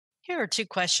Here are two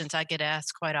questions I get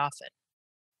asked quite often.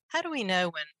 How do we know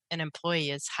when an employee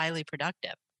is highly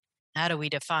productive? How do we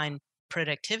define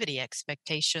productivity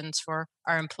expectations for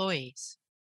our employees?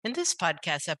 In this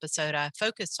podcast episode, I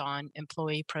focus on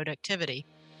employee productivity.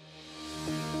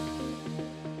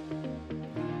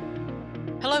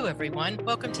 Hello, everyone.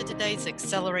 Welcome to today's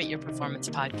Accelerate Your Performance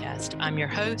podcast. I'm your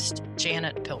host,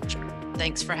 Janet Pilcher.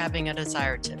 Thanks for having a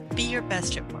desire to be your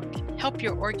best at work and help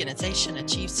your organization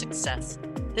achieve success.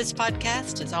 This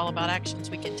podcast is all about actions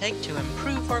we can take to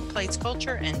improve workplace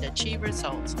culture and achieve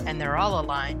results, and they're all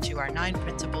aligned to our 9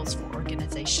 principles for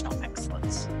organizational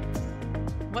excellence.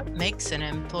 What makes an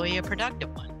employee a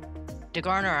productive one? To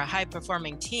garner a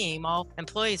high-performing team, all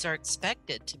employees are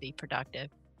expected to be productive.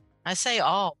 I say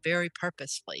all very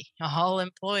purposefully. All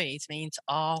employees means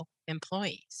all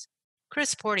employees.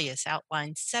 Chris Porteous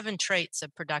outlined 7 traits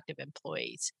of productive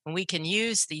employees, and we can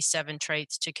use these 7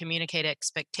 traits to communicate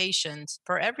expectations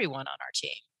for everyone on our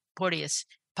team. Porteous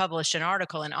published an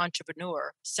article in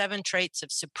Entrepreneur, 7 Traits of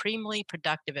Supremely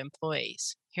Productive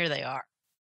Employees. Here they are.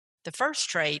 The first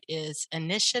trait is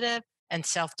initiative and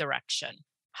self-direction.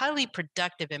 Highly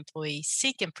productive employees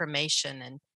seek information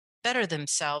and better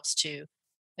themselves to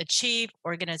achieve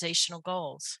organizational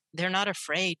goals. They're not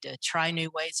afraid to try new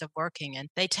ways of working, and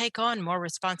they take on more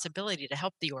responsibility to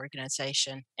help the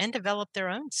organization and develop their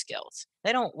own skills.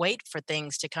 They don't wait for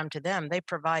things to come to them. They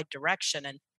provide direction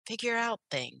and figure out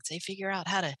things. They figure out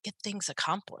how to get things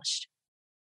accomplished.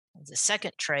 The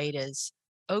second trait is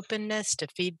openness to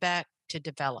feedback to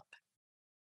develop.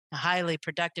 Highly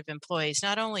productive employees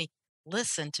not only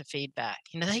listen to feedback,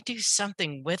 they do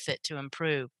something with it to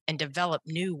improve and develop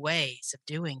new ways of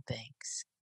doing things.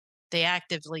 They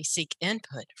actively seek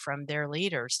input from their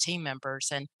leaders, team members,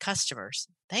 and customers.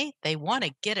 They want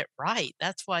to get it right.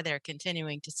 That's why they're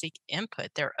continuing to seek input.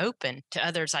 They're open to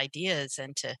others' ideas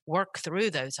and to work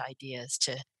through those ideas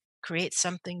to create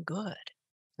something good.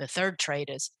 The third trait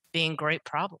is being great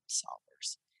problem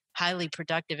solvers. Highly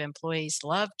productive employees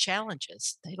love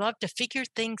challenges. They love to figure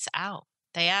things out.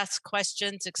 They ask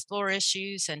questions, explore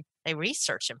issues, and they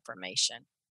research information.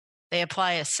 They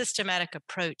apply a systematic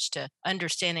approach to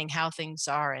understanding how things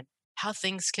are and how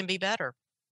things can be better.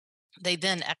 They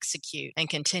then execute and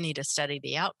continue to study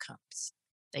the outcomes.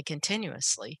 They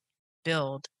continuously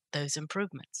build those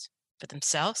improvements for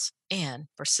themselves and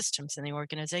for systems in the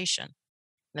organization.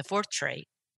 The fourth trait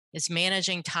is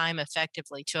managing time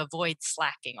effectively to avoid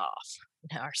slacking off,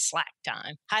 our slack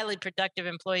time. Highly productive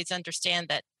employees understand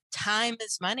that time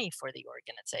is money for the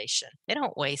organization. They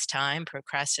don't waste time,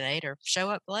 procrastinate, or show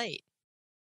up late.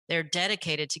 They're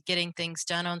dedicated to getting things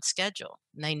done on schedule,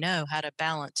 and they know how to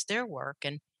balance their work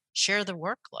and share the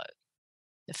workload.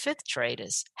 The fifth trait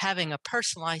is having a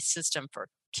personalized system for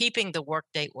keeping the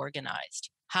workday organized.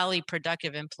 Highly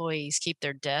productive employees keep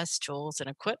their desks, tools, and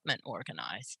equipment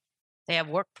organized. They have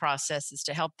work processes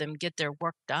to help them get their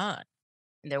work done,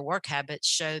 and their work habits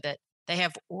show that they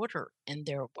have order in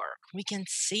their work. We can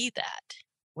see that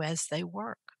as they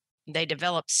work. They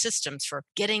develop systems for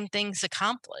getting things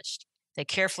accomplished. They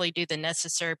carefully do the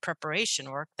necessary preparation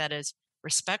work that is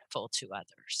respectful to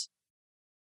others.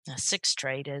 The sixth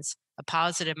trait is a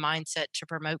positive mindset to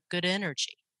promote good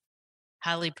energy.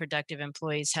 Highly productive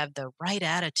employees have the right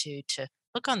attitude to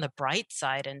look on the bright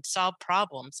side and solve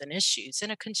problems and issues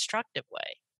in a constructive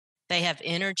way. They have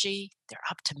energy, they're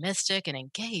optimistic and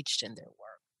engaged in their work.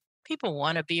 People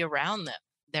want to be around them.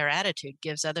 Their attitude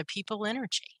gives other people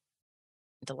energy.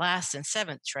 The last and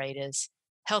seventh trait is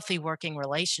healthy working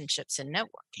relationships and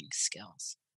networking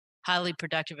skills. Highly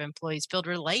productive employees build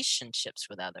relationships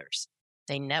with others.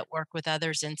 They network with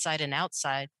others inside and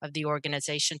outside of the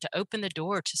organization to open the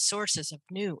door to sources of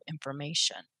new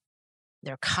information.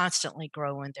 They're constantly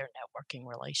growing their networking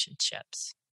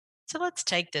relationships. So let's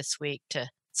take this week to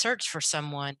search for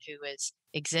someone who is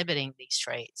exhibiting these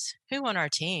traits. Who on our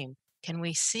team can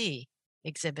we see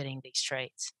exhibiting these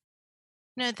traits?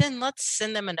 Then let's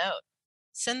send them a note.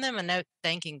 Send them a note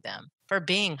thanking them for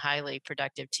being highly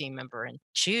productive team member and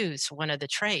choose one of the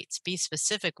traits. Be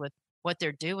specific with what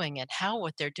they're doing and how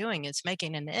what they're doing is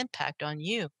making an impact on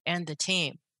you and the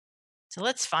team. So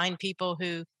let's find people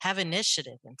who have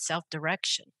initiative and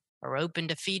self-direction, are open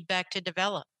to feedback to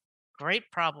develop,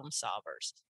 great problem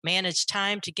solvers, manage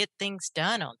time to get things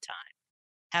done on time,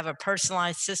 have a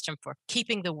personalized system for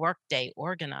keeping the workday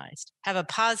organized, have a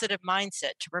positive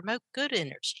mindset to promote good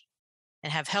energy,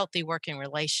 and have healthy working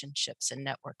relationships and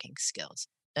networking skills.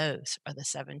 Those are the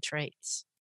 7 traits.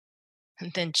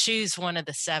 And then choose one of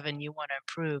the 7 you want to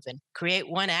improve and create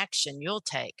one action you'll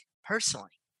take personally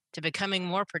to becoming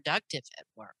more productive at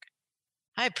work.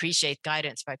 I appreciate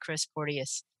guidance by Chris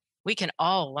Porteous. We can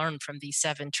all learn from these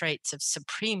 7 traits of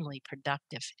supremely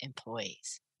productive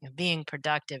employees. Being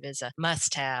productive is a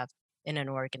must-have in an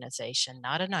organization,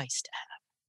 not a nice-to-have.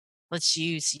 Let's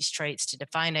use these traits to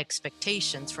define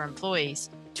expectations for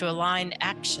employees to align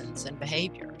actions and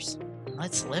behaviors. And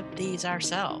let's live these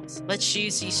ourselves. Let's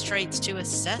use these traits to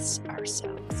assess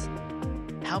ourselves.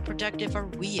 How productive are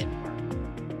we at work?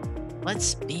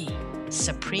 Let's be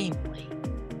supremely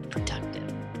productive.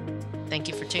 Thank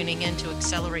you for tuning in to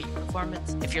Accelerate Your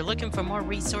Performance. If you're looking for more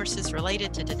resources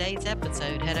related to today's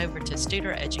episode, head over to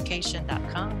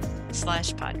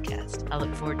studereducation.com/podcast. I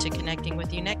look forward to connecting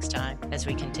with you next time as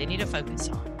we continue to focus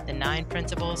on the 9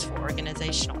 principles for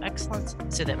organizational excellence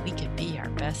so that we can be our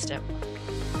best at work.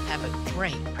 Have a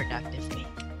great, productive week.